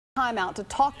Time out to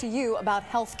talk to you about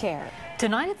health care.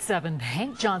 Tonight at 7,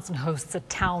 Hank Johnson hosts a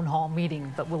town hall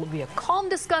meeting, but will it be a calm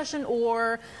discussion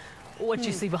or what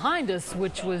you see behind us,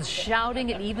 which was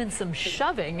shouting and even some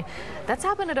shoving? That's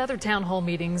happened at other town hall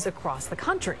meetings across the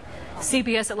country.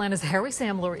 CBS Atlanta's Harry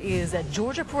Samler is at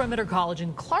Georgia Perimeter College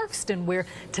in Clarkston, where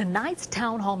tonight's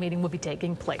town hall meeting will be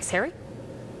taking place. Harry?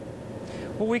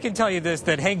 Well, we can tell you this,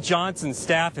 that Hank Johnson's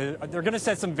staff, they're going to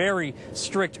set some very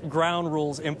strict ground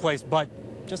rules in place, but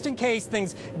just in case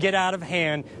things get out of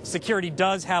hand, security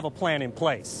does have a plan in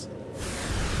place.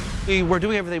 We're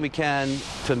doing everything we can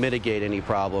to mitigate any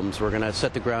problems. We're going to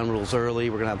set the ground rules early.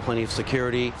 We're going to have plenty of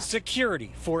security.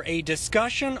 Security for a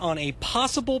discussion on a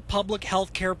possible public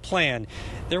health care plan.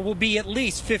 There will be at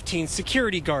least 15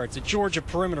 security guards at Georgia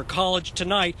Perimeter College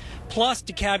tonight, plus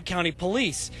DeKalb County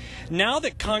Police. Now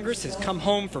that Congress has come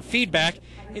home for feedback,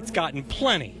 it's gotten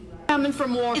plenty. Coming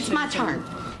from Washington. It's my turn.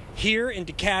 Here in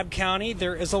DeKalb County,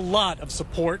 there is a lot of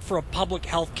support for a public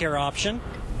health care option.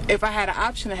 If I had an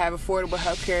option to have affordable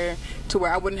health care to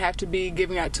where I wouldn't have to be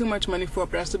giving out too much money for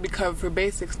it, but I still be covered for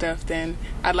basic stuff, then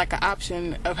I'd like an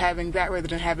option of having that rather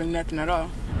than having nothing at all.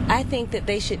 I think that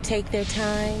they should take their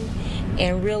time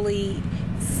and really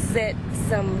set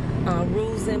some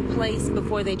rules in place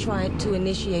before they try to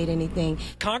initiate anything.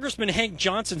 Congressman Hank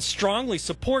Johnson strongly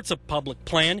supports a public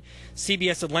plan.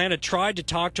 CBS Atlanta tried to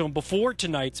talk to him before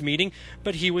tonight's meeting,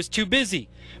 but he was too busy.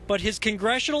 But his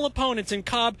congressional opponents in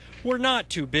Cobb were not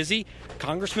too busy.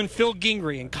 Congressman Phil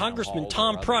Gingrey and Congressman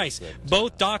Tom Price,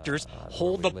 both doctors,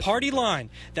 hold the party line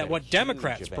that what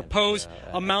Democrats propose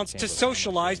amounts to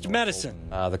socialized medicine.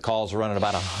 The calls are running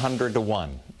about 100 to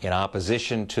 1 in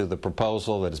opposition to the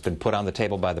proposal that has been put on the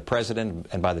table by the president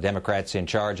and by the Democrats in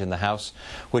charge in the House,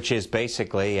 which is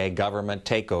basically a government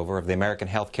takeover of the American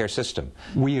health care system.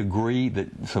 We agree that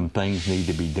some things need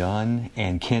to be done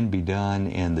and can be done,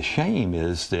 and the shame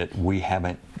is that we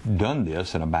haven't done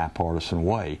this in a bipartisan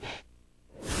way.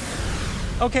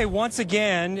 Okay, once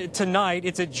again, tonight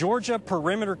it's at Georgia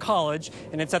Perimeter College,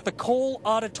 and it's at the Cole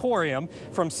Auditorium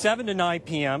from 7 to 9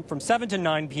 p.m., from 7 to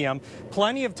 9 p.m.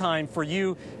 Plenty of time for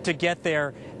you to get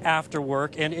there after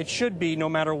work, and it should be, no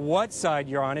matter what side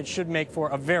you're on, it should make for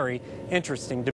a very interesting debate.